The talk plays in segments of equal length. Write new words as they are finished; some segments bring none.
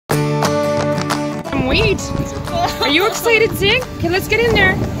wait. Are you excited, Zig? Okay, let's get in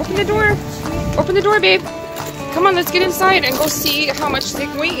there. Open the door. Open the door, babe. Come on, let's get inside and go see how much Zig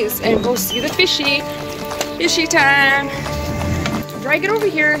weighs and go see the fishy. Fishy time. Drag it over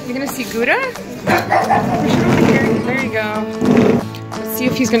here. You're gonna see Gouda? Push it over here. There you go. Let's see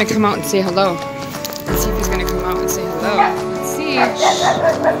if he's gonna come out and say hello. Let's see if he's gonna come out and say hello. Let's see.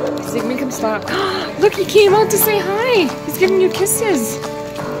 Zig, make him stop. Look, he came out to say hi. He's giving you kisses.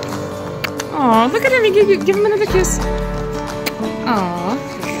 Aw, look at him. Give him another kiss. Aw.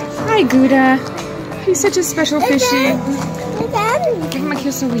 Hi, Gouda. He's such a special fishy. Give him a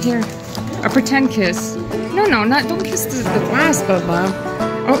kiss over here. A pretend kiss. No, don't kiss the glass, Bubba.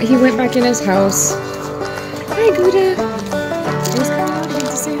 Oh, he went back in his house. Hi, Gouda. He's coming out again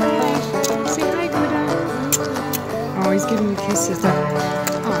to say hi. Say hi, Gouda. Oh, he's giving you kisses.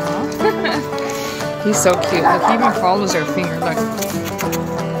 Aww. He's so cute. Look, he even follows our finger. Look.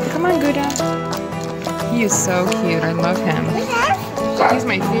 Come on, Gouda. He is so cute. I love him. He's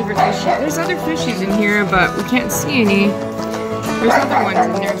my favorite fishy. There's other fishies in here, but we can't see any. There's other ones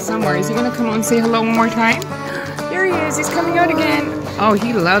in there somewhere. Is he gonna come out and say hello one more time? There he is. He's coming out again. Oh,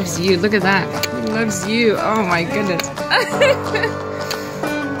 he loves you. Look at that. He loves you. Oh my goodness.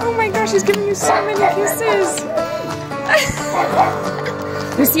 Oh my gosh, he's giving you so many kisses.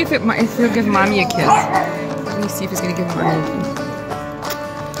 Let's see if he'll give mommy a kiss. Let me see if he's gonna give mommy a kiss.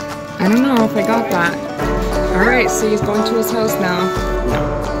 I don't know if I got that. Alright, so he's going to his house now.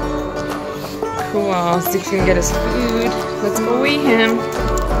 Cool. So he's gonna get his food. Let's go weigh him.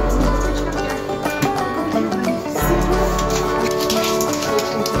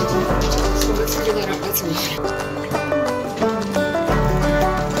 So let's figure that out.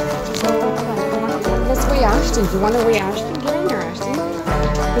 Let's weigh Ashton. Do you want to weigh Ashton? Get in there, Ashton.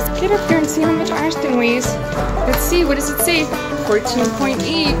 Let's get up there and see how much Ashton weighs. Let's see. What does it say?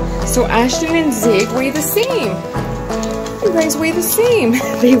 14.8. So Ashton and Zig weigh the same. You guys weigh the same.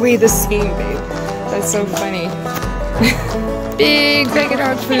 They weigh the same, babe. That's so funny. Big bag of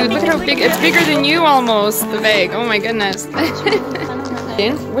dog food. Look at how big. It's bigger than you almost, the bag. Oh my goodness.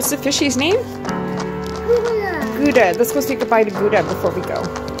 What's the fishy's name? Gouda. Let's go say goodbye to Gouda before we go.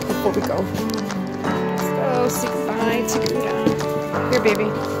 Let's go say goodbye to Gouda. Here, baby.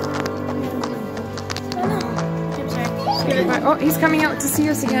 Say goodbye. Oh, he's coming out to see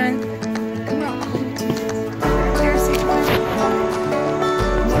us again. Come out. Here, say goodbye.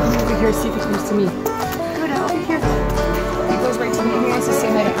 Over here, see if he comes to me. Gouda, over here. He goes right to me. He wants to say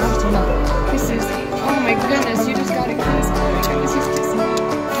hi to Ashton. Kisses. Oh my goodness, you just got a kiss. Oh my goodness, he's kissing me.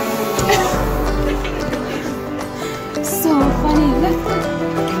 So funny. Look.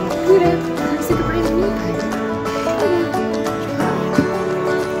 Gouda, say goodbye to me.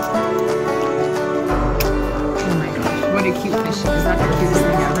 Oh my gosh, what a cute fishy. Is that the cutest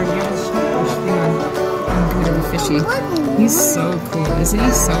thing ever? You have a thing on Gouda the fishy. He's so cool, isn't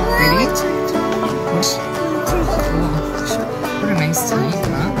he? So pretty. What a nice tank,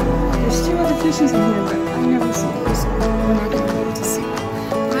 huh? There's 2 other fishies in here, but I never saw them, so we're not going to be able to see.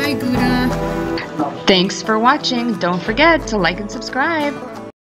 Bye, Gouda. Thanks for watching. Don't forget to like and subscribe.